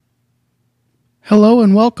Hello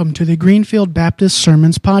and welcome to the Greenfield Baptist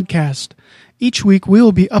Sermons Podcast. Each week we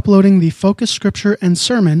will be uploading the focus scripture and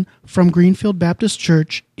sermon from Greenfield Baptist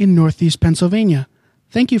Church in Northeast Pennsylvania.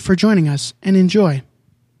 Thank you for joining us and enjoy.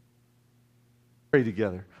 Pray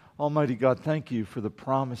together. Almighty God, thank you for the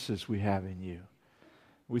promises we have in you.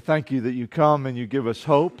 We thank you that you come and you give us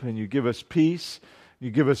hope and you give us peace, you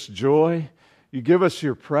give us joy, you give us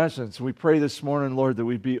your presence. We pray this morning, Lord, that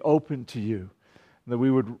we'd be open to you, that we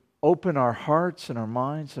would open our hearts and our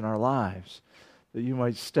minds and our lives, that you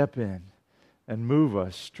might step in and move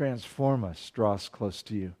us, transform us, draw us close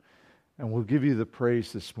to you. And we'll give you the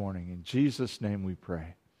praise this morning. In Jesus' name we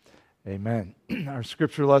pray. Amen. Our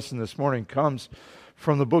scripture lesson this morning comes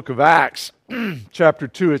from the book of Acts, chapter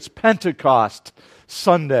 2. It's Pentecost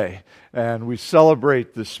Sunday, and we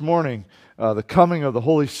celebrate this morning the coming of the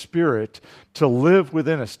Holy Spirit to live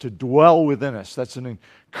within us, to dwell within us. That's an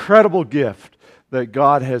incredible gift that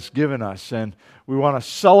God has given us, and we want to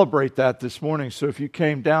celebrate that this morning. So if you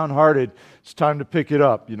came downhearted, it's time to pick it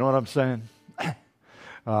up. You know what I'm saying?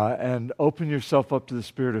 And open yourself up to the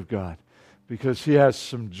Spirit of God, because He has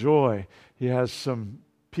some joy, He has some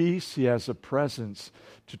peace, He has a presence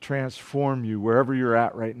to transform you wherever you're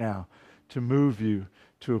at right now, to move you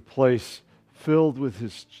to a place filled with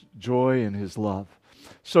His joy and His love.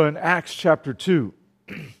 So in Acts chapter 2,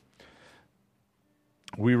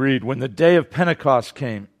 we read, when the day of Pentecost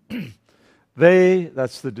came, they,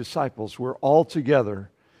 that's the disciples, were all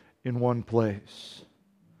together in one place.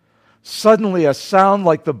 Suddenly a sound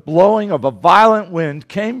like the blowing of a violent wind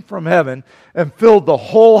came from heaven and filled the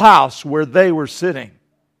whole house where they were sitting.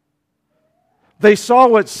 They saw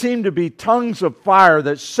what seemed to be tongues of fire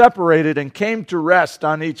that separated and came to rest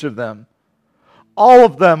on each of them. All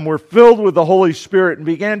of them were filled with the Holy Spirit and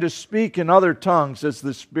began to speak in other tongues as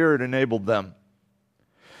the Spirit enabled them.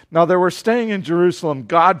 Now there were staying in Jerusalem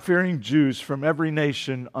God-fearing Jews from every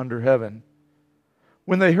nation under heaven.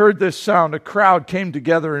 When they heard this sound, a crowd came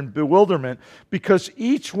together in bewilderment because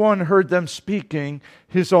each one heard them speaking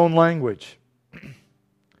his own language.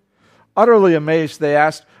 Utterly amazed, they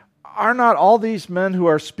asked, "Are not all these men who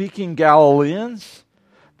are speaking Galileans?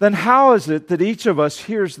 Then how is it that each of us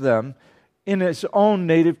hears them in his own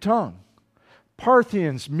native tongue?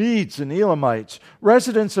 Parthians, Medes, and Elamites,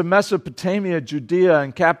 residents of Mesopotamia, Judea,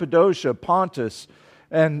 and Cappadocia, Pontus,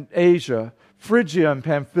 and Asia, Phrygia and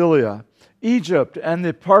Pamphylia, Egypt, and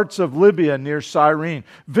the parts of Libya near Cyrene,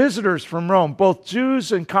 visitors from Rome, both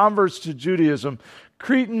Jews and converts to Judaism,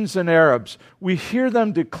 Cretans and Arabs. We hear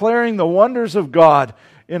them declaring the wonders of God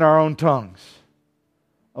in our own tongues."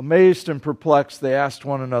 Amazed and perplexed, they asked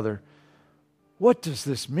one another, "What does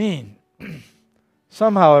this mean?"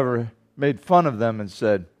 Some, however, made fun of them and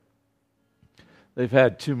said, "They've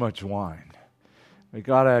had too much wine." May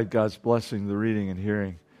God add God's blessing to the reading and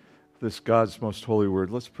hearing this God's most holy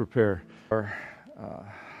word. Let's prepare. We're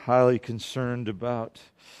highly concerned about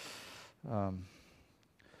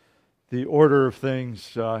the order of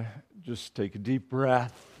things. Just take a deep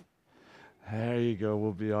breath. There you go.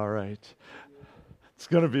 We'll be all right. It's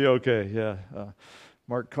going to be okay. Yeah.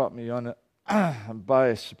 Mark caught me on it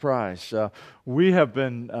by surprise. We have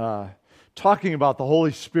been talking about the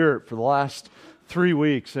Holy Spirit for the last 3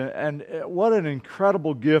 weeks, and what an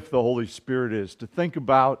incredible gift the Holy Spirit is. To think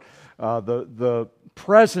about the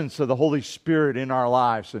presence of the Holy Spirit in our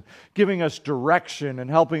lives and giving us direction and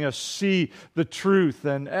helping us see the truth,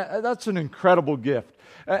 and that's an incredible gift.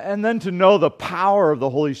 And then to know the power of the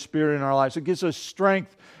Holy Spirit in our lives, it gives us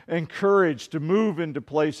strength and courage to move into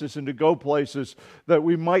places and to go places that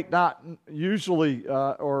we might not usually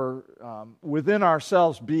or within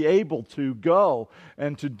ourselves be able to go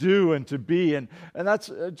and to do and to be. And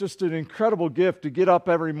that's just an incredible gift, to get up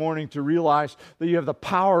every morning to realize that you have the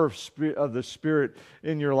power of the Spirit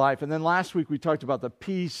in your life. And then last week we talked about the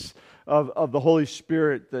peace of the Holy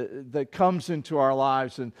Spirit that comes into our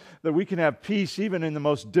lives, and that we can have peace even in the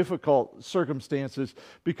most difficult circumstances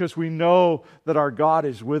because we know that our God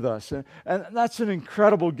is with us. And that's an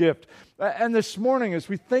incredible gift. And this morning, as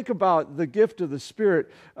we think about the gift of the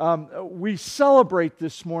Spirit, we celebrate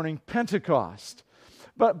this morning Pentecost.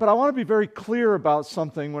 But I want to be very clear about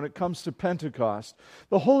something when it comes to Pentecost.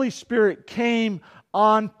 The Holy Spirit came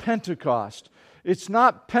on Pentecost. It's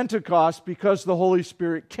not Pentecost because the Holy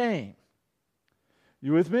Spirit came.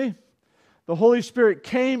 You with me? The Holy Spirit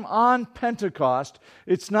came on Pentecost.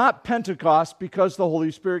 It's not Pentecost because the Holy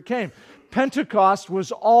Spirit came. Pentecost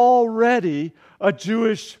was already a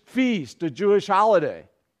Jewish feast, a Jewish holiday.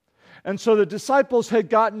 And so the disciples had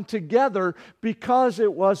gotten together because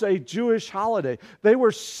it was a Jewish holiday. They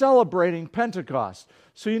were celebrating Pentecost.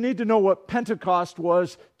 So you need to know what Pentecost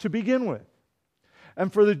was to begin with.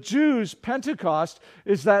 And for the Jews, Pentecost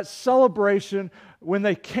is that celebration when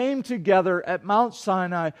they came together at Mount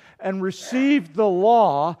Sinai and received the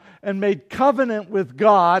law and made covenant with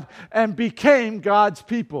God and became God's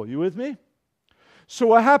people. You with me? So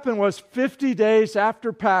what happened was 50 days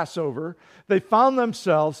after Passover, they found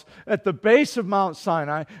themselves at the base of Mount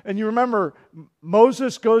Sinai. And you remember,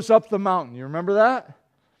 Moses goes up the mountain. You remember that?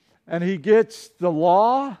 And he gets the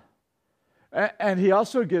law. And he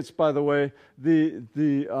also gets, by the way, the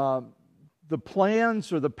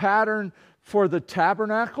plans or the pattern for the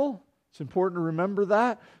tabernacle. It's important to remember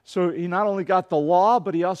that. So he not only got the law,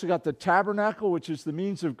 but he also got the tabernacle, which is the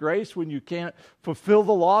means of grace when you can't fulfill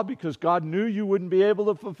the law because God knew you wouldn't be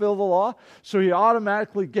able to fulfill the law. So he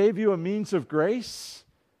automatically gave you a means of grace.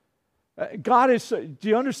 Do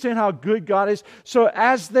you understand how good God is? So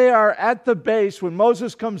as they are at the base, when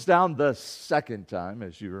Moses comes down the second time,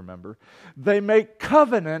 as you remember, they make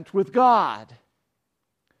covenant with God.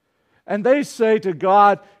 And they say to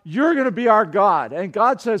God, you're going to be our God. And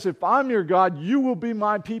God says, if I'm your God, you will be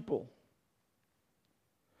my people.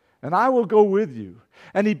 And I will go with you.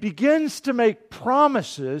 And he begins to make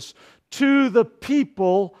promises to the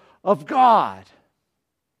people of God.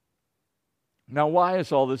 Now, why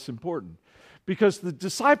is all this important? Because the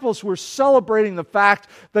disciples were celebrating the fact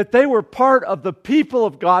that they were part of the people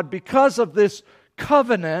of God because of this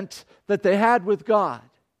covenant that they had with God.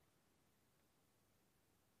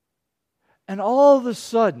 And all of a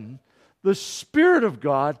sudden, the Spirit of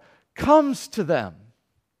God comes to them.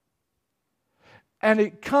 And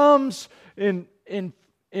it comes in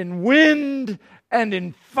wind and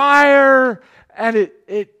in fire, and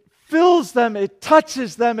it fills them, it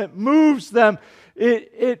touches them, it moves them,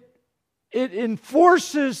 it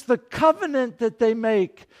enforces the covenant that they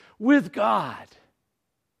make with God.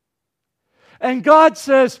 And God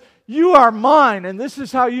says, you are mine, and this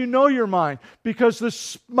is how you know you're mine,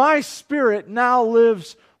 because my Spirit now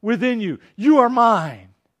lives within you. You are mine.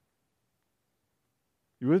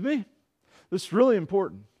 You with me? This is really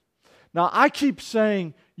important. Now, I keep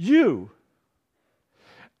saying you,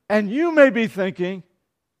 and you may be thinking,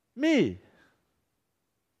 me.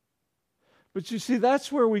 But you see,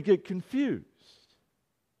 that's where we get confused.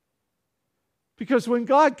 Because when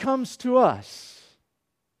God comes to us,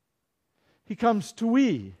 He comes to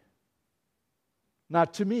we,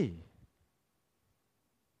 not to me.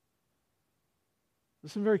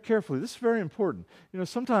 Listen very carefully. This is very important. You know,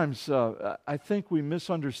 sometimes I think we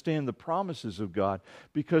misunderstand the promises of God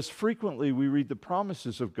because frequently we read the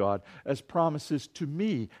promises of God as promises to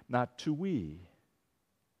me, not to we.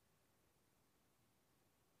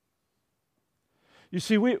 You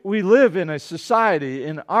see, we live in a society,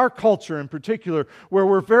 in our culture in particular, where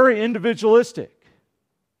we're very individualistic.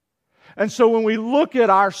 And so when we look at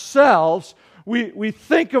ourselves, we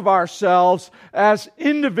think of ourselves as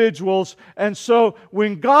individuals. And so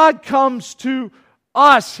when God comes to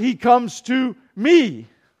us, He comes to me.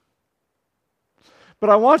 But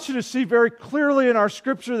I want you to see very clearly in our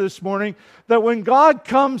scripture this morning that when God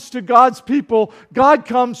comes to God's people, God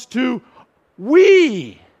comes to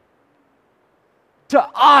we. To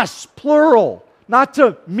us, plural, not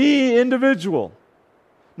to me, individual.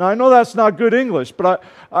 Now, I know that's not good English, but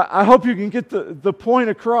I hope you can get the point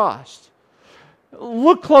across.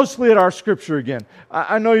 Look closely at our scripture again.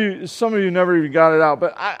 I know some of you never even got it out,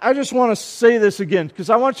 but I just want to say this again because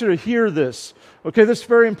I want you to hear this. Okay, this is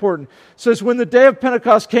very important. It says, when the day of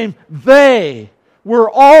Pentecost came, they were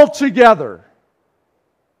all together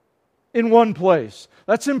in one place.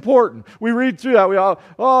 That's important. We read through that. We all,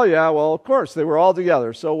 oh yeah, well, of course, they were all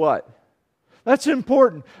together. So what? That's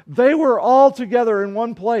important. They were all together in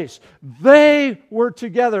one place. They were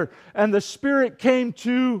together, and the Spirit came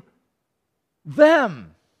to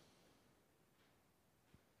them.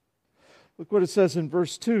 Look what it says in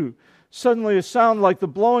verse 2. Suddenly a sound like the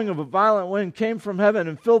blowing of a violent wind came from heaven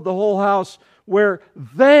and filled the whole house where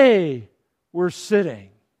they were sitting.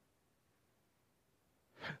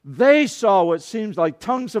 They saw what seemed like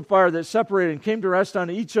tongues of fire that separated and came to rest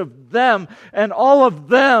on each of them, and all of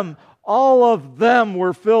them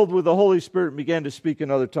were filled with the Holy Spirit and began to speak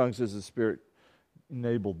in other tongues as the Spirit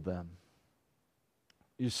enabled them.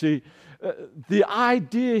 You see, the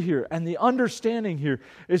idea here and the understanding here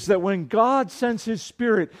is that when God sends His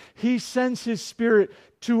Spirit, He sends His Spirit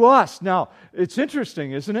to us. Now, it's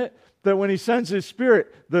interesting, isn't it, that when He sends His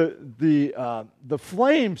Spirit, the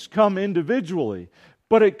flames come individually,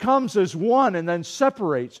 but it comes as one and then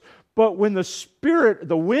separates. But when the Spirit,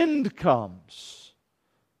 the wind comes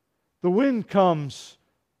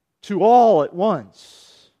to all at once.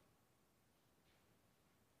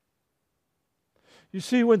 You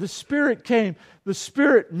see, when the Spirit came, the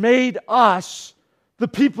Spirit made us the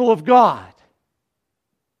people of God.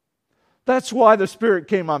 That's why the Spirit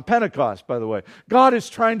came on Pentecost, by the way. God is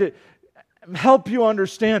trying to help you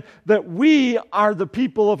understand that we are the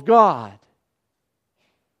people of God.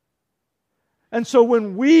 And so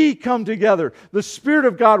when we come together, the Spirit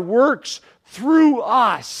of God works through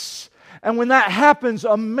us. And when that happens,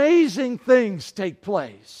 amazing things take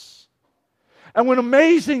place. And when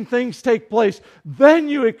amazing things take place, then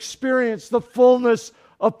you experience the fullness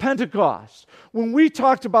of Pentecost. When we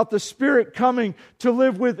talked about the Spirit coming to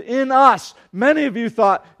live within us, many of you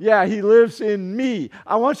thought, yeah, He lives in me.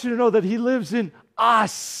 I want you to know that He lives in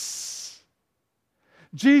us.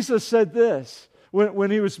 Jesus said this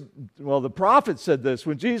when He was, the prophet said this,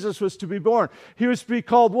 when Jesus was to be born. He was to be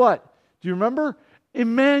called what? Do you remember?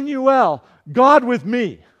 Emmanuel, God with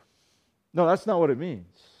me. No, that's not what it means.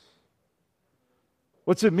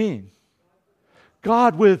 What's it mean?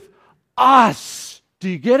 God with us. Do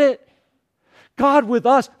you get it? God with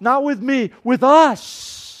us, not with me, with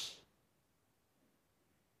us.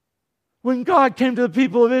 When God came to the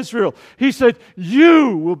people of Israel, He said,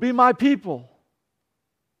 you will be my people.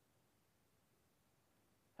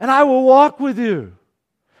 And I will walk with you.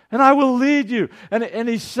 And I will lead you. And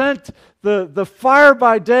He sent the fire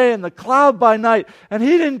by day and the cloud by night. And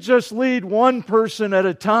He didn't just lead one person at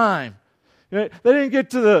a time. They didn't get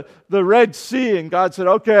to the Red Sea and God said,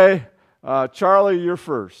 okay, Charlie, you're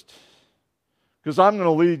first. Because I'm going to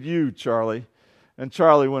lead you, Charlie. And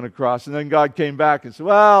Charlie went across. And then God came back and said,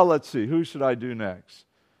 well, let's see, who should I do next?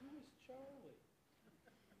 Who was Charlie?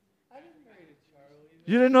 I didn't know Charlie.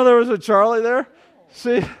 You didn't know there was a Charlie there?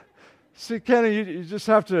 No. See, Kenny, you just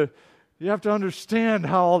have to understand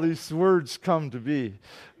how all these words come to be.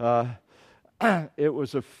 It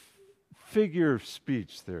was a figure of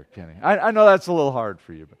speech there, Kenny. I know that's a little hard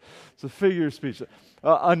for you, but it's a figure of speech.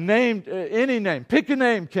 A name, any name. Pick a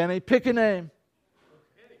name, Kenny. Pick a name.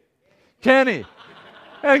 Kenny.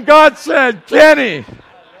 And God said, Kenny,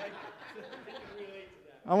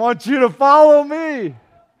 I want you to follow me.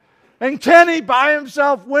 And Kenny by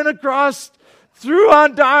himself went across through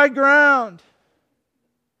on dry ground.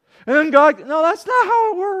 And then God, no, that's not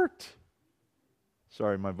how it worked.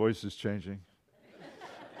 Sorry, my voice is changing.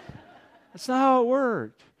 That's not how it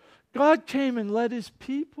worked. God came and led His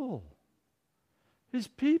people. His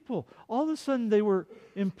people. All of a sudden they were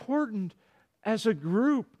important as a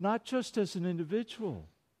group, not just as an individual.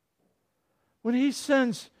 When He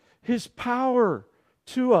sends His power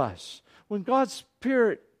to us, when God's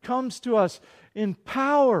Spirit comes to us in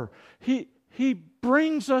power, He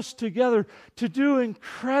brings us together to do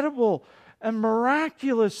incredible and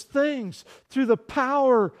miraculous things through the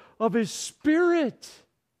power of His Spirit.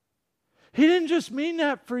 He didn't just mean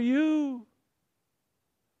that for you.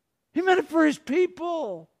 He meant it for His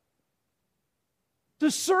people. To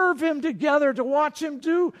serve Him together, to watch Him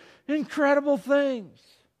do incredible things.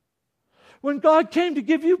 When God came to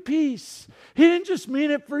give you peace, He didn't just mean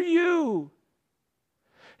it for you.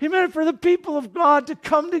 He meant it for the people of God to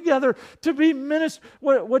come together, to be ministers.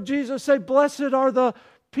 What Jesus said, blessed are the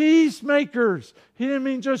peacemakers. He didn't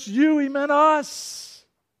mean just you, He meant us.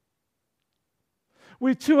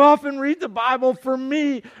 We too often read the Bible for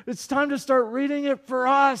me. It's time to start reading it for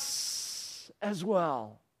us as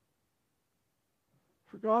well.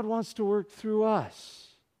 For God wants to work through us.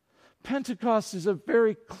 Pentecost is a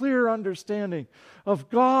very clear understanding of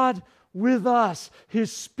God with us,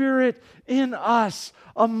 His Spirit in us,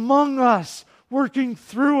 among us, working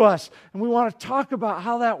through us. And we want to talk about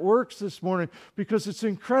how that works this morning, because it's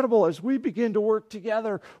incredible as we begin to work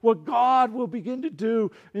together what God will begin to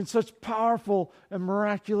do in such powerful and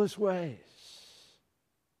miraculous ways.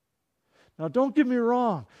 Now, don't get me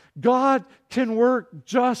wrong. God can work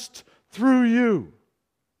just through you.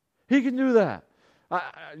 He can do that.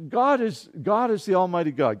 God is the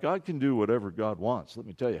Almighty God. God can do whatever God wants, let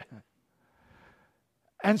me tell you.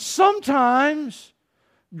 And sometimes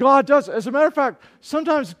God does. As a matter of fact,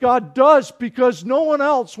 sometimes God does because no one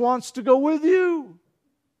else wants to go with you.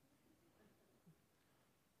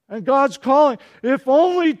 And God's calling. If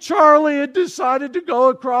only Charlie had decided to go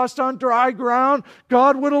across on dry ground,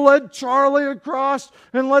 God would have led Charlie across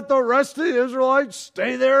and let the rest of the Israelites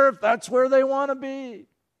stay there if that's where they want to be.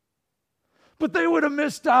 But they would have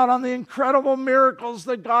missed out on the incredible miracles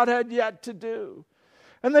that God had yet to do.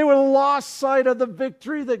 And they would have lost sight of the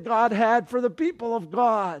victory that God had for the people of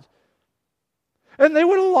God. And they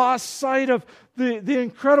would have lost sight of the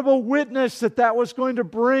incredible witness that was going to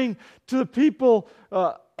bring to the people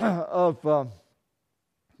the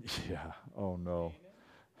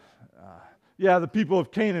people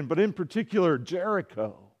of Canaan, but in particular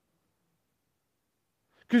Jericho.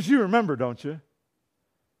 Because you remember, don't you?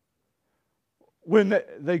 when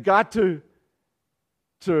they got to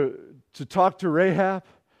talk to Rahab,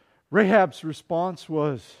 Rahab's response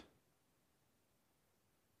was,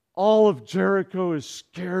 all of Jericho is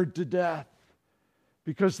scared to death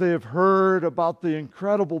because they have heard about the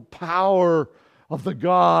incredible power of the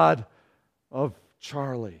God of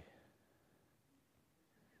Charlie.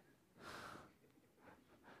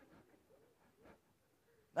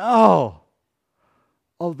 No,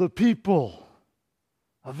 of the people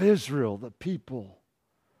of Israel, the people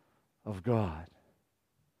of God.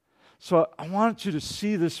 So I want you to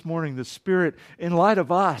see this morning the Spirit in light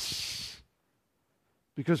of us,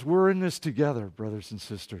 because we're in this together, brothers and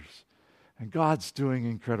sisters. And God's doing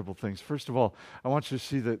incredible things. First of all, I want you to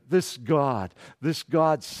see that this God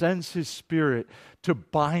sends His Spirit to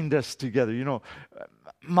bind us together. You know,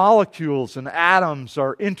 molecules and atoms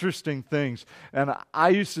are interesting things. And I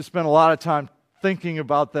used to spend a lot of time thinking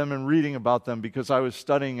about them and reading about them because I was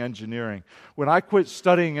studying engineering. When I quit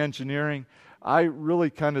studying engineering, I really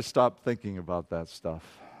kind of stopped thinking about that stuff.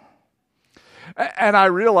 And I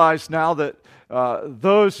realize now that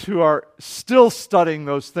those who are still studying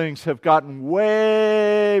those things have gotten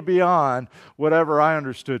way beyond whatever I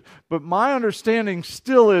understood. But my understanding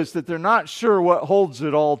still is that they're not sure what holds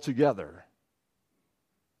it all together.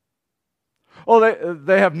 Oh,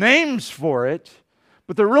 they have names for it,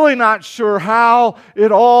 but they're really not sure how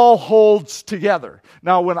it all holds together.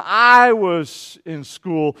 Now, when I was in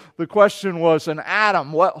school, the question was an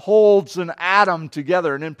atom. What holds an atom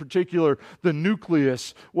together? And in particular, the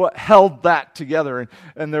nucleus, what held that together?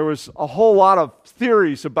 And there was a whole lot of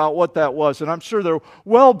theories about what that was. And I'm sure they're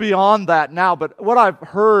well beyond that now. But what I've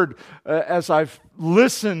heard as I've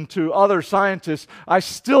listened to other scientists, I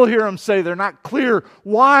still hear them say they're not clear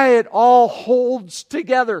why it all holds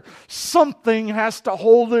together. Something has to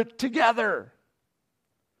hold it together.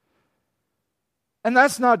 And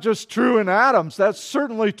that's not just true in atoms, that's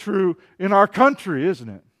certainly true in our country, isn't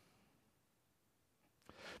it?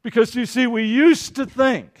 Because you see, we used to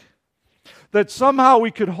think that somehow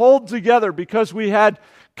we could hold together because we had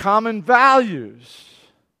common values.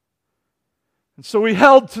 And so we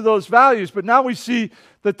held to those values, but now we see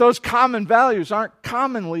that those common values aren't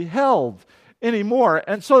commonly held anymore.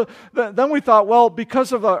 And so then we thought, well,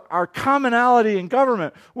 because of our commonality in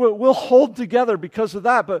government, we'll hold together because of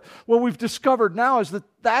that. But what we've discovered now is that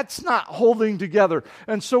that's not holding together.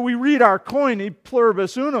 And so we read our coin, e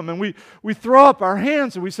pluribus unum, and we throw up our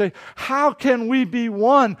hands and we say, how can we be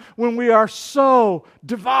one when we are so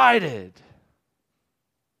divided?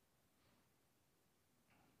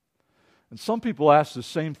 And some people ask the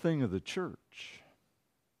same thing of the church.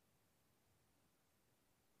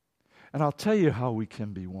 And I'll tell you how we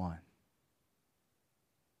can be one.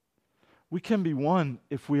 We can be one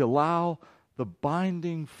if we allow the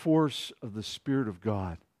binding force of the Spirit of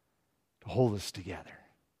God to hold us together.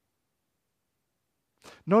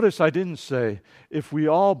 Notice I didn't say if we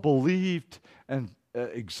all believed and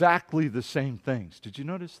exactly the same things. Did you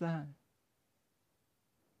notice that?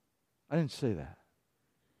 I didn't say that.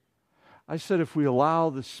 I said if we allow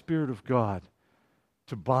the Spirit of God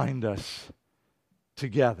to bind us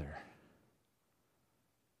together.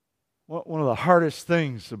 One of the hardest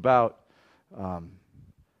things about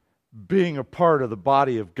being a part of the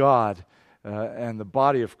body of God and the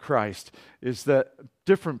body of Christ is that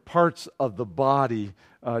different parts of the body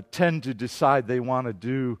tend to decide they want to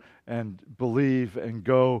do and believe and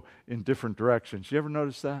go in different directions. You ever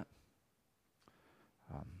notice that?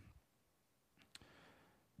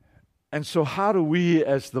 And so how do we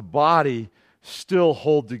as the body still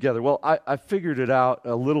hold together? Well, I figured it out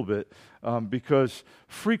a little bit because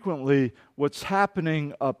frequently what's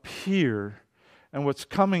happening up here and what's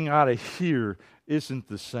coming out of here isn't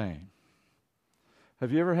the same.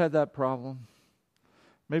 Have you ever had that problem?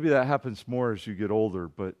 Maybe that happens more as you get older,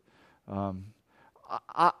 but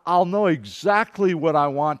I'll know exactly what I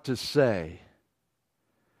want to say,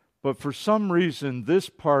 but for some reason this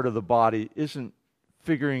part of the body isn't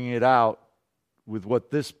figuring it out with what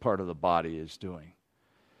this part of the body is doing.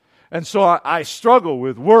 And so I struggle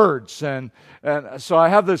with words, and so I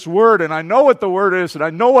have this word, and I know what the word is, and I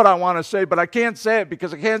know what I want to say, but I can't say it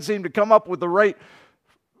because I can't seem to come up with the right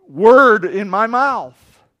word in my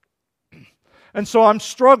mouth. And so I'm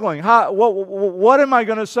struggling. What am I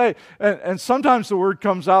going to say? And sometimes the word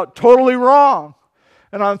comes out totally wrong.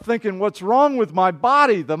 And I'm thinking, what's wrong with my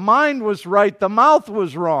body? The mind was right, the mouth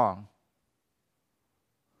was wrong.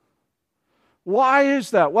 Why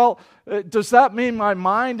is that? Well, does that mean my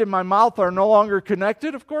mind and my mouth are no longer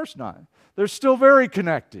connected? Of course not. They're still very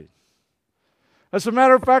connected. As a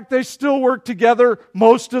matter of fact, they still work together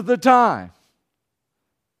most of the time.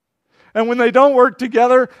 And when they don't work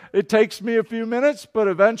together, it takes me a few minutes, but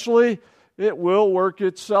eventually it will work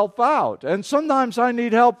itself out. And sometimes I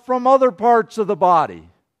need help from other parts of the body.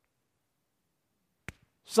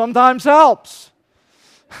 Sometimes helps.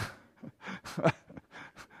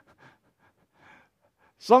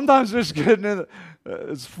 Sometimes just getting in,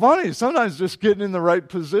 it's funny, sometimes just getting in the right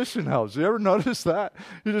position helps. You ever notice that?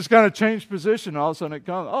 You just kind of change position, all of a sudden it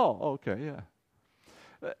comes, oh, okay,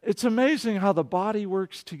 yeah. It's amazing how the body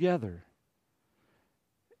works together,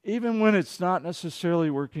 even when it's not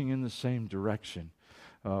necessarily working in the same direction.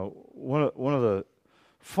 One of the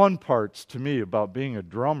fun parts to me about being a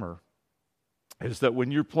drummer is that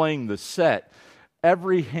when you're playing the set,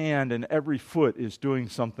 every hand and every foot is doing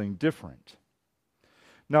something different.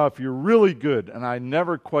 Now, if you're really good, and I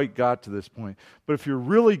never quite got to this point, but if you're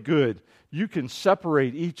really good, you can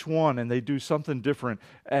separate each one and they do something different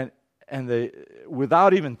and they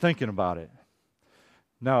without even thinking about it.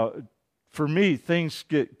 Now, for me, things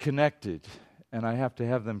get connected, and I have to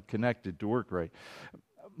have them connected to work right.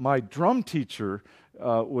 My drum teacher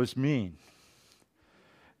was mean.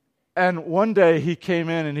 And one day he came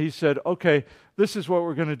in and he said, okay, this is what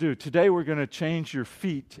we're going to do. Today we're going to change your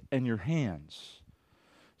feet and your hands.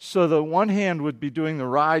 So the one hand would be doing the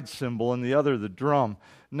ride cymbal and the other the drum.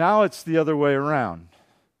 Now it's the other way around.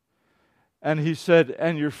 And he said,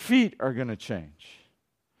 and your feet are going to change.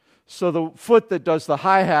 So the foot that does the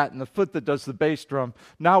hi-hat and the foot that does the bass drum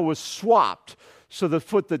now was swapped. So the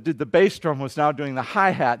foot that did the bass drum was now doing the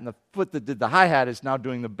hi-hat, and the foot that did the hi-hat is now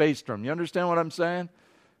doing the bass drum. You understand what I'm saying?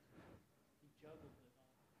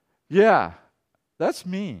 Yeah, that's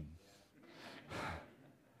mean.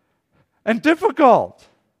 And difficult.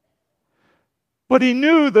 But he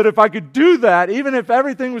knew that if I could do that, even if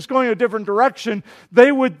everything was going a different direction,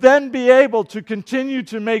 they would then be able to continue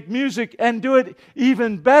to make music and do it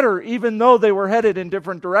even better, even though they were headed in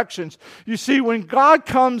different directions. You see, when God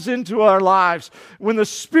comes into our lives, when the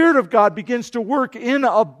Spirit of God begins to work in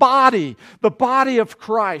a body, the body of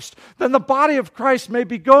Christ, then the body of Christ may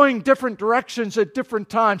be going different directions at different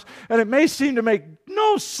times, and it may seem to make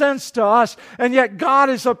no sense to us, and yet God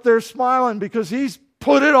is up there smiling because He's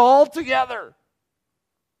put it all together.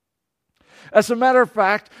 As a matter of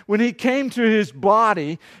fact, when He came to His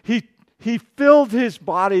body, He filled His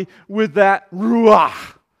body with that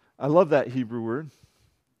ruach. I love that Hebrew word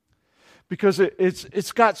because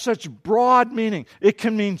it's got such broad meaning. It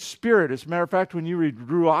can mean spirit. As a matter of fact, when you read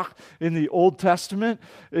ruach in the Old Testament,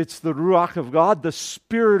 it's the ruach of God, the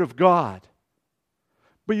Spirit of God.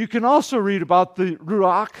 But you can also read about the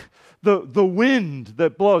ruach, the wind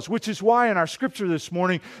that blows, which is why in our scripture this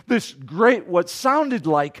morning, this great, what sounded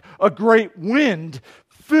like a great wind,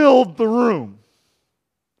 filled the room.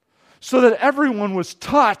 So that everyone was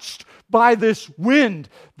touched by this wind,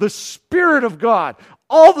 the Spirit of God,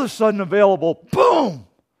 all of a sudden available, boom!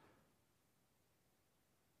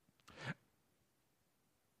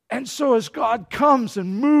 And so as God comes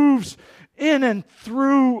and moves in and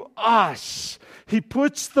through us, He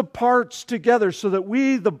puts the parts together so that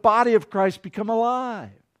we, the body of Christ, become alive.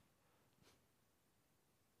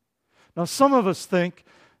 Now, some of us think,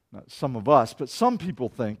 not some of us, but some people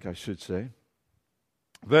think, I should say,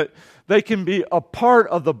 that they can be a part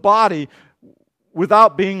of the body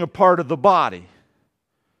without being a part of the body.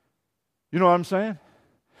 You know what I'm saying?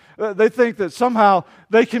 They think that somehow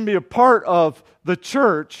they can be a part of the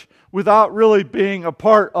church without really being a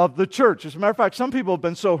part of the church. As a matter of fact, some people have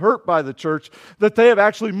been so hurt by the church that they have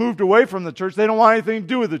actually moved away from the church. They don't want anything to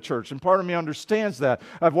do with the church, and part of me understands that.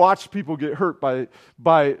 I've watched people get hurt by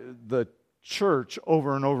the church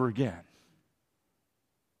over and over again.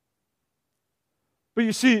 But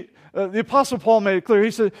you see, the Apostle Paul made it clear.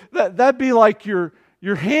 He said, that'd be like your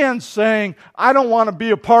hands saying, I don't want to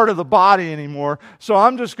be a part of the body anymore, so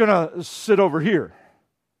I'm just going to sit over here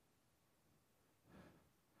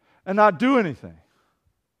and not do anything.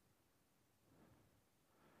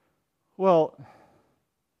 Well,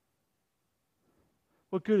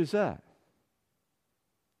 what good is that?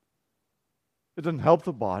 It doesn't help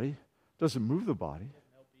the body. It doesn't move the body.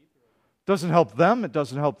 It doesn't help them. It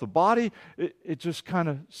doesn't help the body. It just kind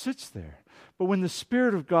of sits there. But when the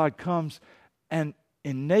Spirit of God comes and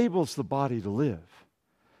enables the body to live,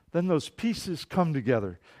 then those pieces come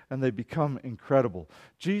together and they become incredible.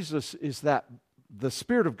 Jesus is that. The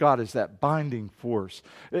Spirit of God is that binding force.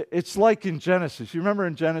 It's like in Genesis. You remember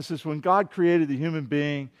in Genesis when God created the human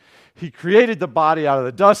being, He created the body out of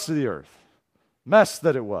the dust of the earth. Mess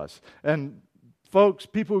that it was. And folks,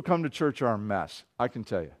 people who come to church are a mess. I can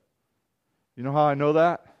tell you. You know how I know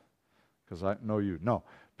that? Because I know you. No,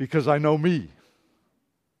 because I know me.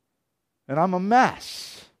 And I'm a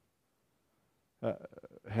mess.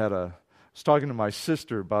 Had a was talking to my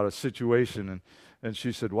sister about a situation, and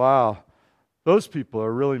she said, wow, those people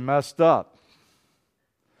are really messed up.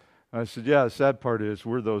 And I said, yeah, the sad part is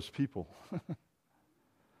we're those people.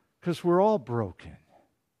 Because we're all broken.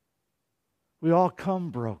 We all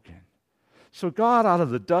come broken. So God, out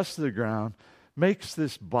of the dust of the ground, makes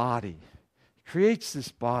this body, creates this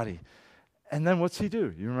body. And then what's he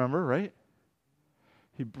do? You remember, right?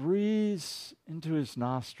 He breathes into his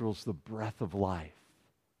nostrils the breath of life.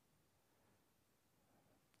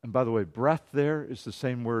 And by the way, breath there is the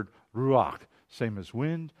same word, ruach, same as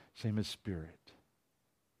wind, same as spirit.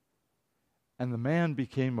 And the man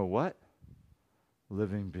became a what?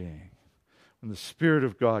 Living being. When the Spirit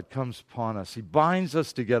of God comes upon us, he binds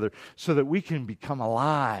us together so that we can become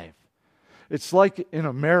alive. It's like in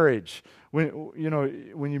a marriage. When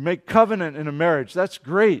you make covenant in a marriage, that's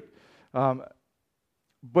great.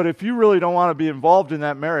 But if you really don't want to be involved in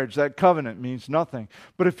that marriage, that covenant means nothing.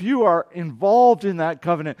 But if you are involved in that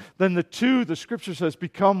covenant, then the two, the Scripture says,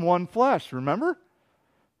 become one flesh. Remember?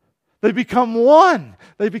 They become one.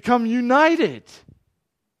 They become united.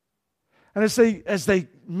 And as they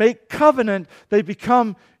make covenant, they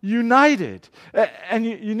become united. And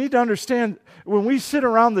you need to understand, when we sit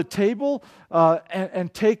around the table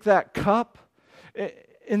and take that cup,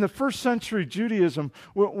 in the first century Judaism,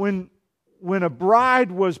 when a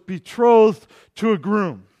bride was betrothed to a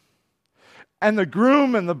groom, and the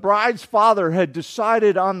groom and the bride's father had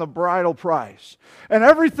decided on the bridal price, and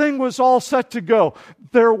everything was all set to go,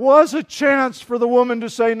 there was a chance for the woman to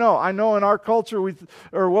say no. I know in our culture,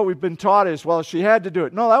 what we've been taught is, well, she had to do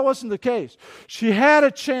it. No, that wasn't the case. She had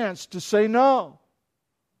a chance to say no.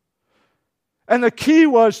 And the key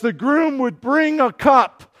was the groom would bring a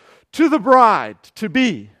cup to the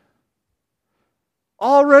bride-to-be.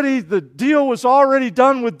 The deal was already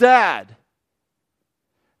done with Dad.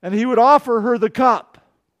 And he would offer her the cup.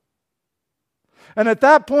 And at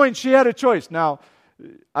that point, she had a choice. Now,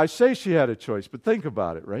 I say she had a choice, but think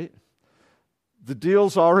about it, right? The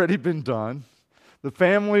deal's already been done. The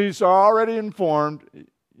families are already informed.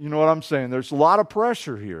 You know what I'm saying? There's a lot of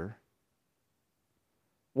pressure here.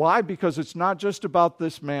 Why? Because it's not just about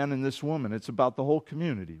this man and this woman. It's about the whole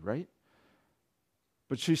community, right?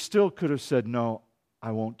 But she still could have said, no,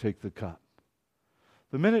 I won't take the cup.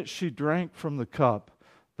 The minute she drank from the cup,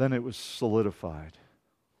 then it was solidified.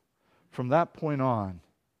 From that point on,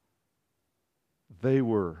 they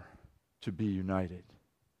were to be united.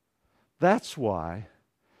 That's why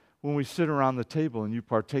when we sit around the table and you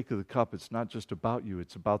partake of the cup, it's not just about you,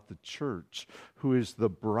 it's about the church, who is the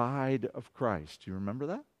bride of Christ. Do you remember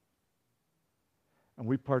that? And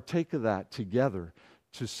we partake of that together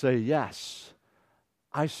to say yes.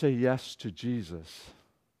 I say yes to Jesus,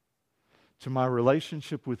 to my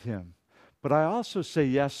relationship with Him. But I also say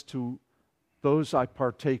yes to those I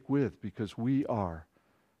partake with, because we are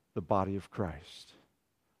the body of Christ.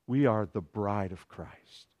 We are the bride of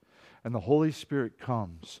Christ. And the Holy Spirit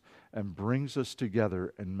comes and brings us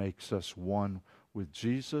together and makes us one with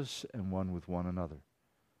Jesus and one with one another.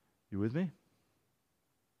 You with me?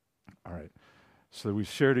 All right. So we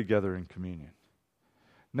share together in communion.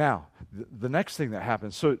 Now, the next thing that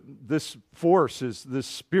happens, so this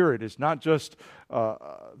Spirit is not just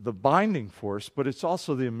the binding force, but it's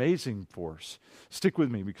also the amazing force. Stick with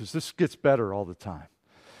me, because this gets better all the time.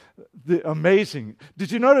 The amazing.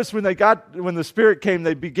 Did you notice when the Spirit came,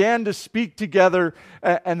 they began to speak together,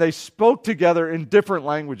 and they spoke together in different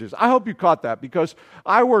languages? I hope you caught that, because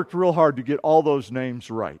I worked real hard to get all those names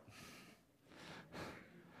right.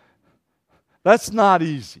 That's not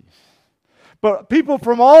easy. But people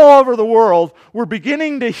from all over the world were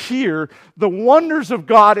beginning to hear the wonders of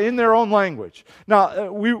God in their own language.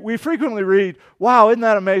 Now, we frequently read, wow, isn't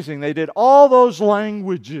that amazing? They did all those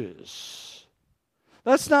languages.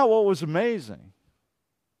 That's not what was amazing.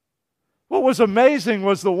 What was amazing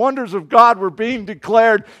was the wonders of God were being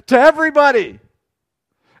declared to everybody.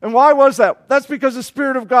 And why was that? That's because the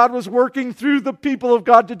Spirit of God was working through the people of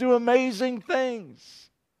God to do amazing things.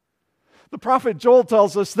 The prophet Joel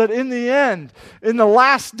tells us that in the end, in the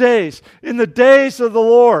last days, in the days of the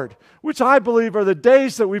Lord, which I believe are the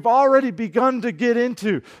days that we've already begun to get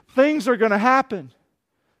into, things are going to happen.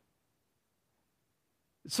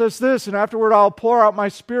 It says this, and afterward I'll pour out my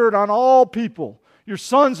Spirit on all people. Your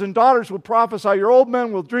sons and daughters will prophesy, your old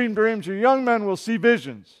men will dream dreams, your young men will see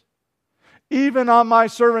visions. Even on my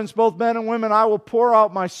servants, both men and women, I will pour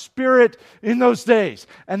out my Spirit in those days.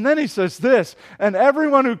 And then he says this, and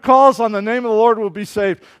everyone who calls on the name of the Lord will be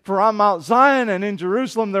saved. For on Mount Zion and in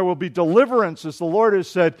Jerusalem there will be deliverance, as the Lord has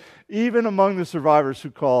said, even among the survivors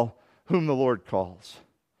whom the Lord calls.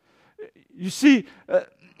 You see,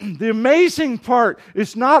 The amazing part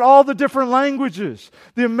is not all the different languages.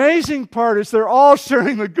 The amazing part is they're all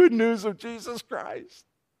sharing the good news of Jesus Christ,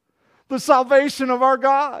 the salvation of our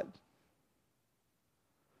God.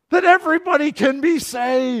 That everybody can be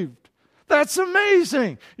saved. That's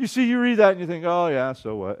amazing. You see, you read that and you think, oh yeah,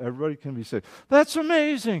 so what? Everybody can be saved. That's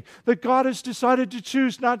amazing that God has decided to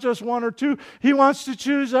choose not just one or two. He wants to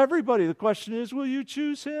choose everybody. The question is, will you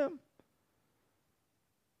choose Him?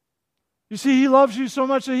 You see, He loves you so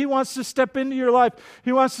much that He wants to step into your life.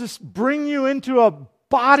 He wants to bring you into a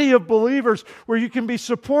body of believers where you can be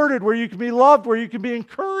supported, where you can be loved, where you can be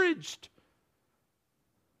encouraged.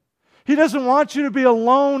 He doesn't want you to be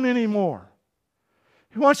alone anymore.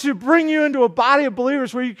 He wants to bring you into a body of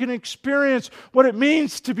believers where you can experience what it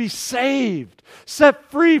means to be saved, set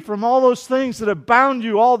free from all those things that have bound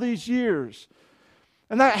you all these years.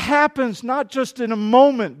 And that happens not just in a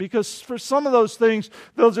moment, because for some of those things,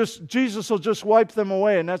 Jesus will just wipe them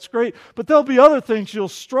away, and that's great. But there'll be other things you'll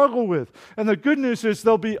struggle with. And the good news is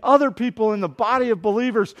there'll be other people in the body of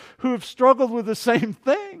believers who have struggled with the same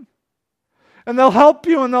thing. And they'll help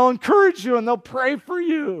you, and they'll encourage you, and they'll pray for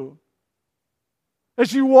you.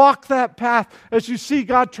 As you walk that path, as you see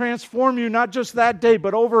God transform you, not just that day,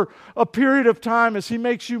 but over a period of time as He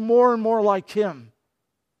makes you more and more like Him.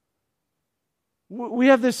 We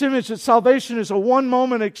have this image that salvation is a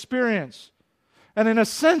one-moment experience. And in a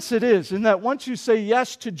sense it is, in that once you say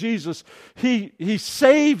yes to Jesus, He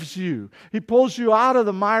saves you. He pulls you out of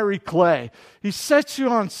the miry clay. He sets you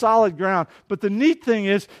on solid ground. But the neat thing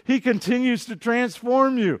is, He continues to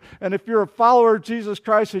transform you. And if you're a follower of Jesus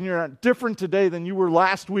Christ and you're different today than you were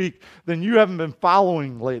last week, then you haven't been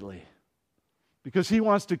following lately. Because He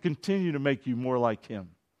wants to continue to make you more like Him.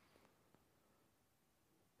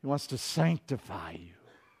 He wants to sanctify you.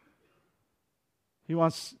 He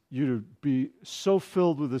wants you to be so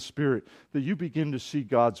filled with the Spirit that you begin to see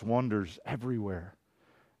God's wonders everywhere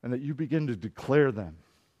and that you begin to declare them.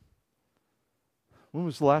 When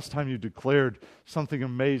was the last time you declared something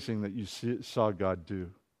amazing that you saw God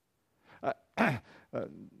do?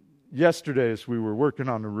 Yesterday, as we were working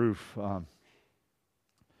on the roof,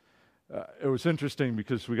 it was interesting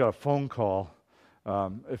because we got a phone call.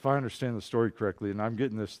 If I understand the story correctly, and I'm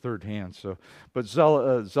getting this third hand, but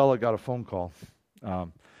Zella got a phone call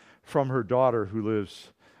from her daughter who lives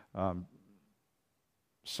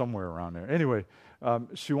somewhere around there. Anyway,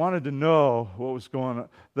 she wanted to know what was going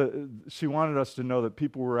on. She wanted us to know that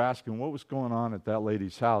people were asking what was going on at that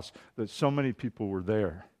lady's house, that so many people were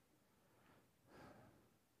there.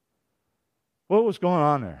 What was going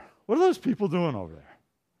on there? What are those people doing over there?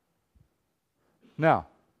 Now,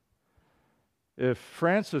 if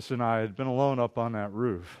Francis and I had been alone up on that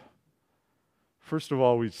roof, first of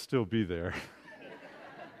all, we'd still be there.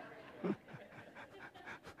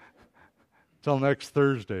 Till next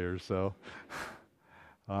Thursday or so.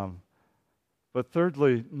 But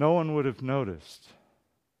thirdly, no one would have noticed.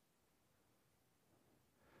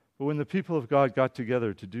 But when the people of God got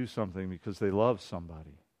together to do something because they love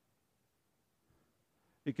somebody,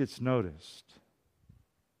 it gets noticed.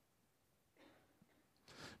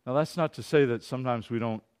 Now, that's not to say that sometimes we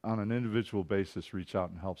don't, on an individual basis, reach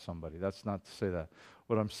out and help somebody. That's not to say that.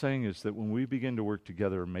 What I'm saying is that when we begin to work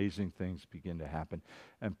together, amazing things begin to happen,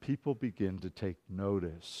 and people begin to take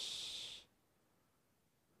notice.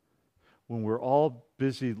 When we're all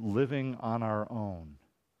busy living on our own,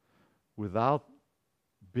 without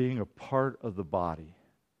being a part of the body,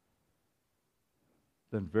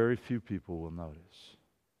 then very few people will notice.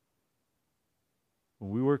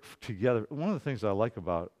 When we work together, one of the things I like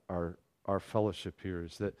about our fellowship here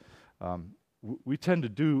is that we tend to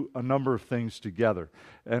do a number of things together.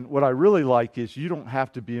 And what I really like is you don't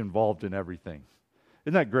have to be involved in everything.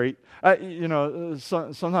 Isn't that great?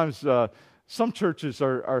 Sometimes some churches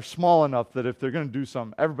are small enough that if they're going to do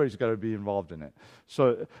something, everybody's got to be involved in it.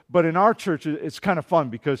 But in our church, it's kind of fun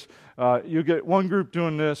because you get one group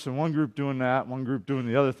doing this and one group doing that, one group doing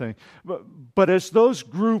the other thing. But as those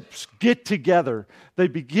groups get together, they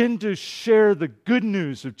begin to share the good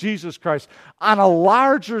news of Jesus Christ on a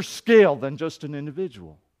larger scale than just an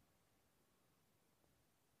individual.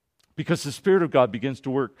 Because the Spirit of God begins to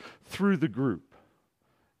work through the group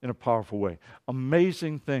in a powerful way.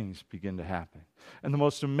 Amazing things begin to happen. And the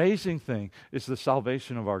most amazing thing is the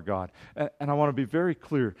salvation of our God. And I want to be very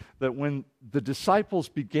clear that when the disciples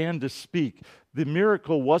began to speak, the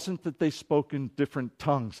miracle wasn't that they spoke in different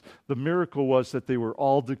tongues. The miracle was that they were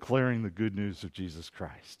all declaring the good news of Jesus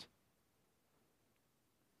Christ.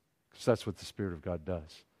 Because that's what the Spirit of God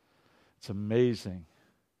does. It's amazing.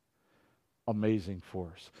 amazing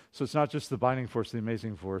force. So it's not just the binding force, the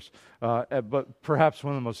amazing force, but perhaps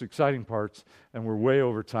one of the most exciting parts, and we're way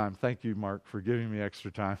over time. Thank you, Mark, for giving me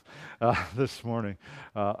extra time this morning.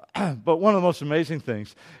 But one of the most amazing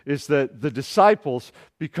things is that the disciples,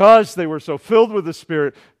 because they were so filled with the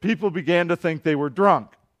Spirit, people began to think they were drunk.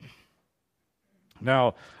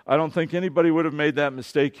 Now, I don't think anybody would have made that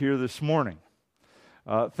mistake here this morning,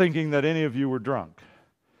 thinking that any of you were drunk.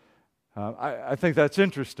 I think that's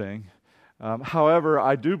interesting. However,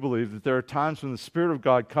 I do believe that there are times when the Spirit of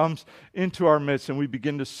God comes into our midst and we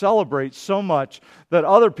begin to celebrate so much that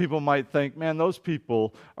other people might think, man, those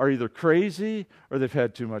people are either crazy or they've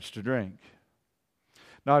had too much to drink.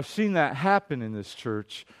 Now, I've seen that happen in this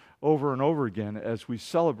church over and over again as we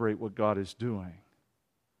celebrate what God is doing.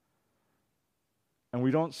 And we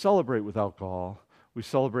don't celebrate with alcohol, we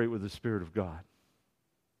celebrate with the Spirit of God.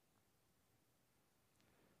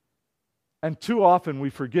 And too often we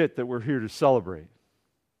forget that we're here to celebrate.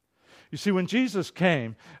 You see, when Jesus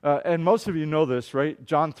came, and most of you know this, right?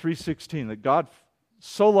 John 3:16, that God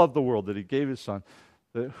so loved the world that He gave His Son,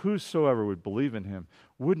 that whosoever would believe in Him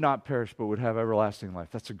would not perish but would have everlasting life.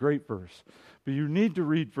 That's a great verse. But you need to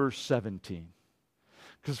read verse 17,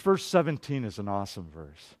 because verse 17 is an awesome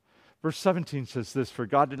verse. Verse 17 says this, "For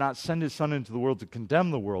God did not send His Son into the world to condemn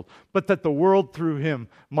the world, but that the world through Him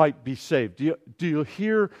might be saved." Do you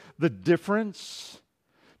hear the difference?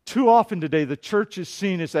 Too often today, the church is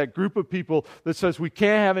seen as that group of people that says we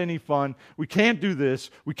can't have any fun, we can't do this,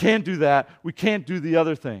 we can't do that, we can't do the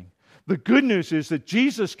other thing. The good news is that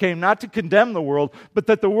Jesus came not to condemn the world, but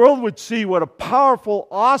that the world would see what a powerful,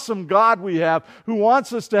 awesome God we have who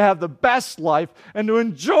wants us to have the best life and to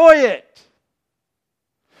enjoy it.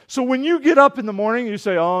 So when you get up in the morning and you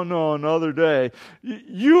say, "Oh no, another day,"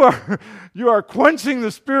 you are quenching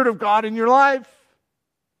the Spirit of God in your life.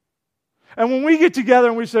 And when we get together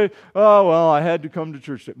and we say, "Oh, well, I had to come to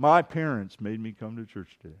church today. My parents made me come to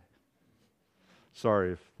church today."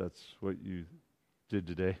 Sorry if that's what you did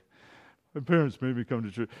today. My parents made me come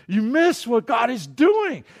to church. You miss what God is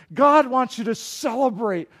doing. God wants you to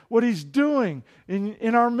celebrate what He's doing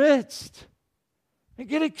in our midst. And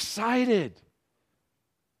get excited.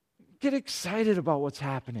 Get excited about what's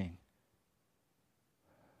happening.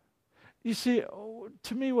 You see,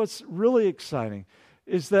 to me, what's really exciting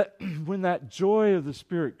is that when that joy of the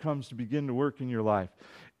Spirit comes to begin to work in your life,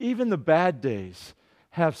 even the bad days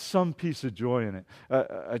have some piece of joy in it.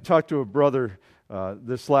 I talked to a brother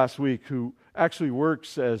this last week who actually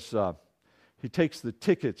works as, he takes the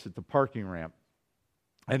tickets at the parking ramp.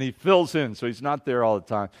 And he fills in, so he's not there all the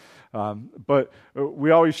time. But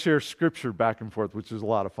we always share scripture back and forth, which is a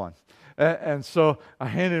lot of fun. And so I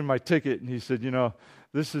handed him my ticket, and he said,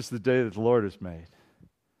 "This is the day that the Lord has made."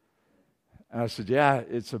 And I said, "Yeah,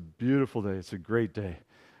 it's a beautiful day. It's a great day.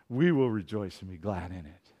 We will rejoice and be glad in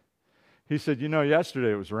it." He said,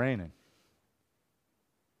 "Yesterday it was raining."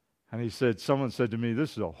 And he said, "Someone said to me,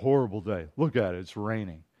 'This is a horrible day. Look at it, it's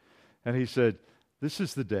raining.' And he said, 'This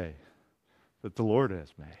is the day that the Lord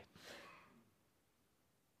has made.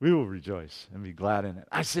 We will rejoice and be glad in it.'"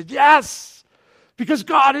 I said, "Yes, because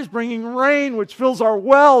God is bringing rain, which fills our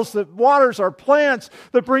wells, that waters our plants,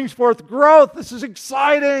 that brings forth growth. This is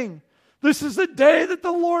exciting. This is the day that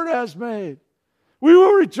the Lord has made. We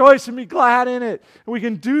will rejoice and be glad in it." And we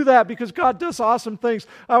can do that because God does awesome things.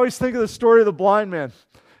 I always think of the story of the blind man.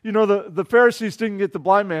 The Pharisees didn't get the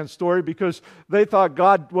blind man's story because they thought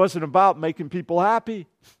God wasn't about making people happy.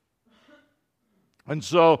 And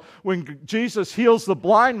so when Jesus heals the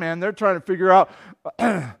blind man, they're trying to figure out,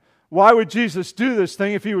 why would Jesus do this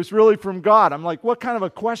thing if He was really from God? I'm like, what kind of a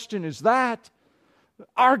question is that?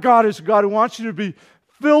 Our God is a God who wants you to be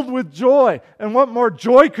filled with joy. And what more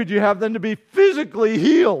joy could you have than to be physically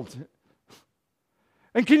healed?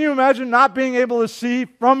 And can you imagine not being able to see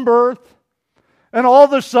from birth, and all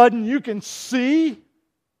of a sudden you can see?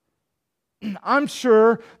 I'm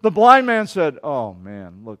sure the blind man said, "Oh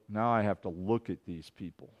man, look, now I have to look at these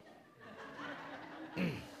people."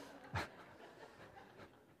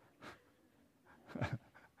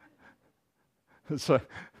 It's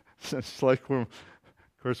like when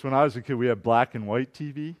I was a kid, we had black and white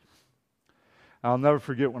TV. I'll never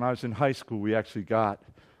forget when I was in high school, we actually got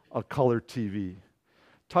a color TV.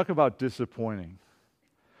 Talk about disappointing.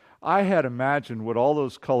 I had imagined what all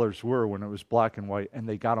those colors were when it was black and white, and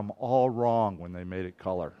they got them all wrong when they made it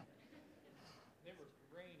color. They were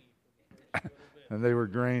grainy. And they were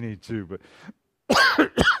grainy too.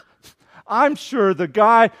 But I'm sure the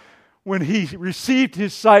guy, when he received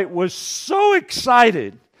his sight, was so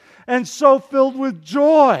excited and so filled with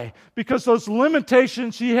joy because those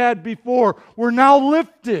limitations he had before were now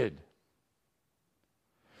lifted.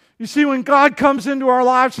 You see, when God comes into our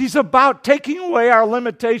lives, He's about taking away our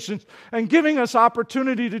limitations and giving us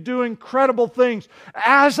opportunity to do incredible things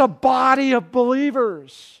as a body of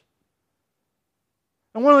believers.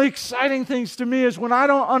 And one of the exciting things to me is when I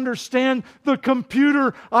don't understand the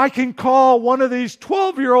computer, I can call one of these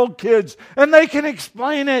 12-year-old kids and they can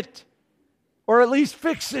explain it or at least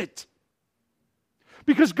fix it.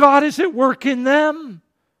 Because God is at work in them.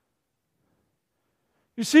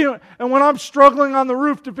 You see, and when I'm struggling on the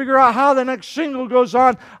roof to figure out how the next shingle goes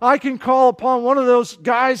on, I can call upon one of those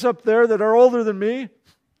guys up there that are older than me.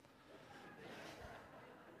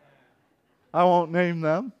 I won't name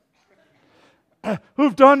them.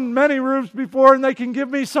 Who've done many roofs before, and they can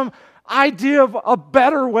give me some idea of a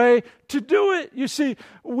better way to do it. You see,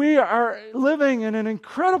 we are living in an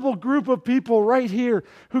incredible group of people right here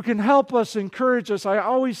who can help us, encourage us. I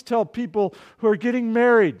always tell people who are getting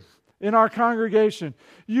married in our congregation,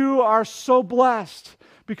 you are so blessed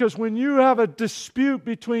because when you have a dispute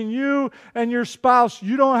between you and your spouse,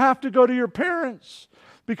 you don't have to go to your parents.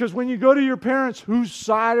 Because when you go to your parents, whose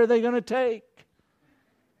side are they going to take?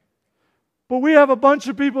 But we have a bunch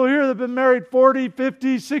of people here that have been married 40,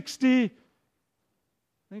 50, 60. I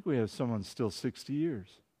think we have someone still 60 years.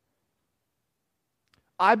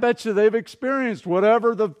 I bet you they've experienced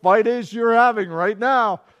whatever the fight is you're having right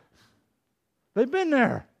now. They've been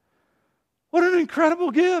there. What an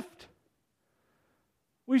incredible gift.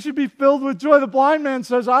 We should be filled with joy. The blind man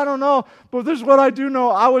says, I don't know, but this is what I do know.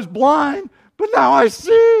 I was blind, but now I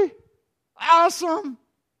see. Awesome.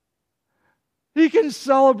 He can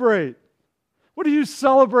celebrate. What are you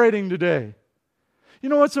celebrating today? You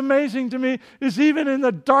know what's amazing to me is even in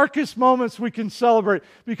the darkest moments we can celebrate.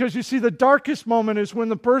 Because you see, the darkest moment is when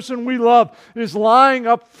the person we love is lying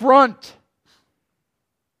up front.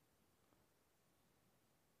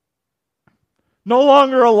 No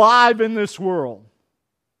longer alive in this world.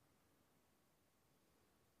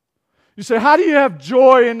 You say, how do you have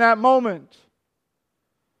joy in that moment?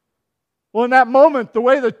 Well, in that moment, the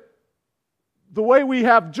way we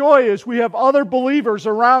have joy is we have other believers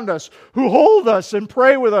around us who hold us and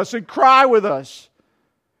pray with us and cry with us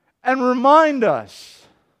and remind us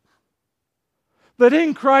that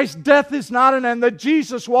in Christ death is not an end, that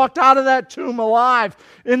Jesus walked out of that tomb alive.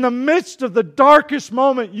 In the midst of the darkest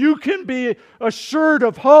moment, you can be assured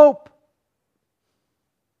of hope.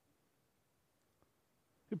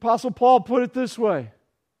 The Apostle Paul put it this way: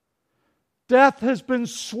 death has been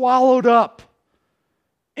swallowed up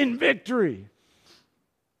in victory.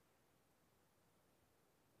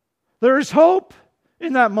 There is hope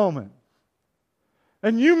in that moment.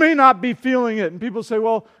 And you may not be feeling it. And people say,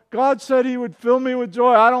 well, God said He would fill me with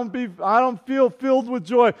joy. I don't feel filled with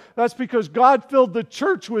joy. That's because God filled the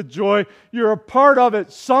church with joy. You're a part of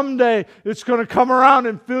it. Someday it's going to come around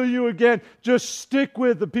and fill you again. Just stick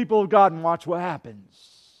with the people of God and watch what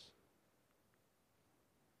happens.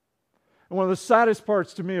 And one of the saddest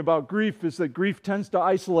parts to me about grief is that grief tends to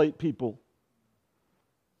isolate people.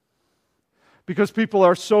 Because people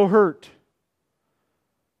are so hurt.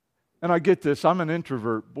 And I get this. I'm an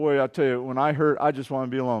introvert. Boy, I tell you, when I hurt, I just want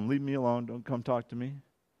to be alone. Leave me alone. Don't come talk to me.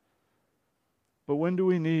 But when do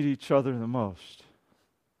we need each other the most?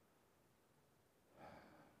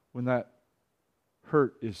 When that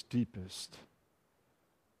hurt is deepest.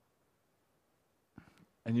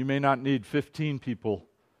 And you may not need 15 people,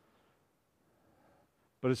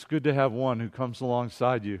 but it's good to have one who comes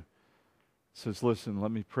alongside you, says, listen, let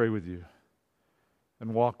me pray with you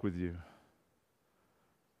and walk with you.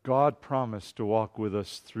 God promised to walk with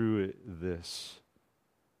us through this.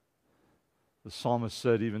 The psalmist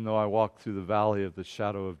said, even though I walk through the valley of the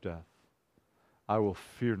shadow of death, I will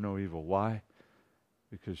fear no evil. Why?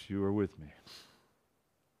 Because you are with me.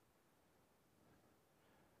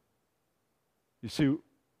 You see,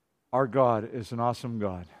 our God is an awesome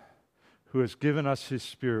God who has given us His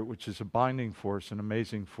Spirit, which is a binding force, an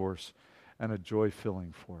amazing force, and a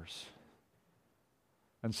joy-filling force.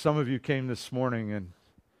 And some of you came this morning and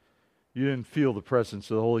you didn't feel the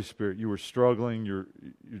presence of the Holy Spirit. You were struggling. You're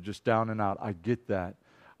just down and out. I get that.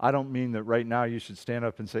 I don't mean that right now you should stand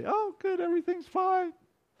up and say, oh, good, everything's fine.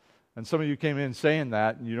 And some of you came in saying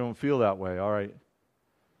that and you don't feel that way. All right,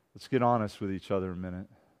 let's get honest with each other a minute.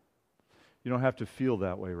 You don't have to feel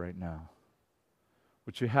that way right now.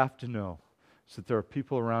 What you have to know is that there are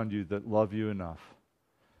people around you that love you enough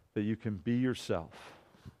that you can be yourself.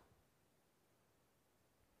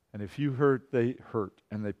 And if you hurt, they hurt,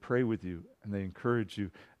 and they pray with you, and they encourage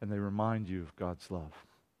you, and they remind you of God's love.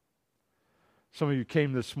 Some of you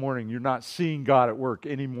came this morning, you're not seeing God at work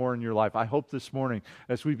anymore in your life. I hope this morning,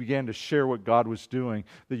 as we began to share what God was doing,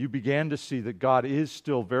 that you began to see that God is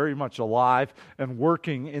still very much alive and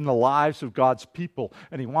working in the lives of God's people.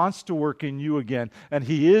 And He wants to work in you again. And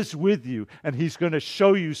He is with you. And He's going to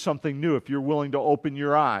show you something new if you're willing to open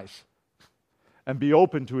your eyes and be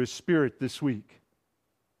open to His Spirit this week.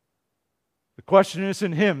 The question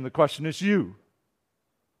isn't Him, the question is you.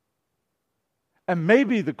 And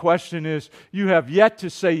maybe the question is, you have yet to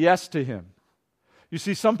say yes to Him. You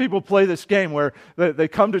see, some people play this game where they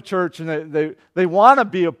come to church and they want to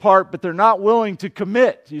be a part, but they're not willing to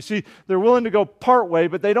commit. You see, they're willing to go part way,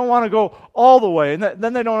 but they don't want to go all the way. And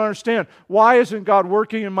then they don't understand, why isn't God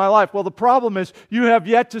working in my life? Well, the problem is, you have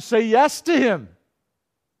yet to say yes to Him.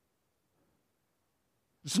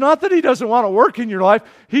 It's not that He doesn't want to work in your life.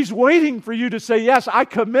 He's waiting for you to say, yes, I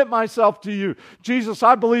commit myself to you. Jesus,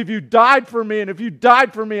 I believe you died for me, and if you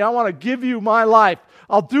died for me, I want to give you my life.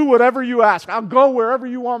 I'll do whatever you ask. I'll go wherever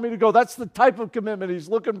you want me to go. That's the type of commitment He's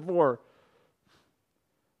looking for.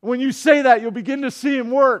 When you say that, you'll begin to see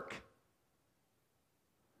Him work.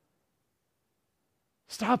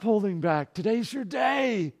 Stop holding back. Today's your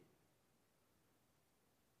day.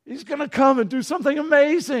 He's going to come and do something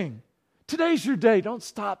amazing. Today's your day. Don't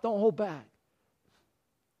stop. Don't hold back.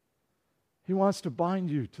 He wants to bind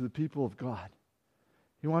you to the people of God.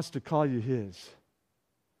 He wants to call you His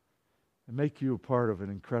and make you a part of an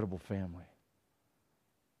incredible family.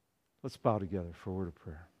 Let's bow together for a word of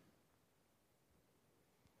prayer.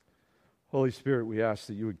 Holy Spirit, we ask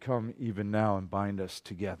that you would come even now and bind us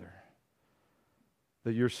together.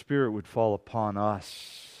 That your Spirit would fall upon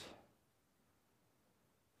us.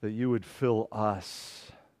 That you would fill us.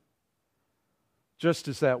 Just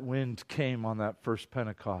as that wind came on that first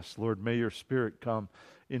Pentecost, Lord, may your Spirit come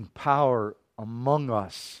in power among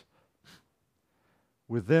us,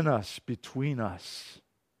 within us, between us.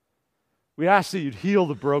 We ask that you'd heal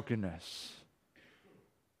the brokenness,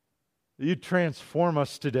 that you'd transform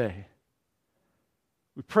us today.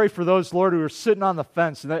 We pray for those, Lord, who are sitting on the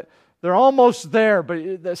fence, and that they're almost there,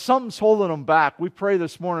 but something's holding them back. We pray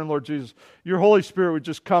this morning, Lord Jesus, your Holy Spirit would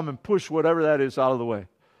just come and push whatever that is out of the way.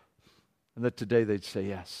 And that today they'd say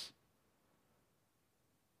yes.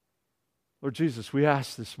 Lord Jesus, we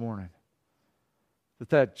ask this morning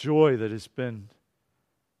that joy that has been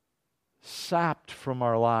sapped from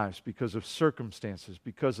our lives because of circumstances,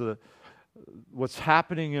 because of what's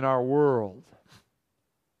happening in our world,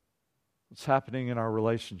 what's happening in our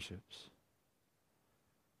relationships,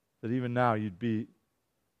 that even now you'd be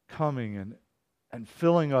coming and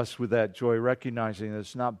filling us with that joy, recognizing that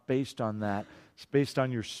it's not based on that. It's based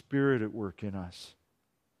on your Spirit at work in us.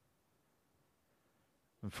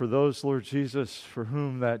 And for those, Lord Jesus, for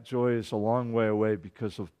whom that joy is a long way away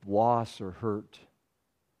because of loss or hurt,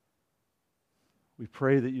 we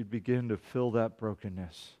pray that you'd begin to fill that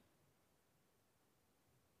brokenness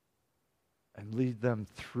and lead them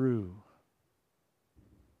through.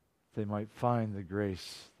 They might find the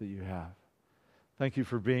grace that you have. Thank you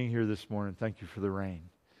for being here this morning. Thank you for the rain.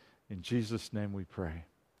 In Jesus' name we pray.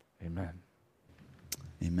 Amen.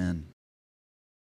 Amen.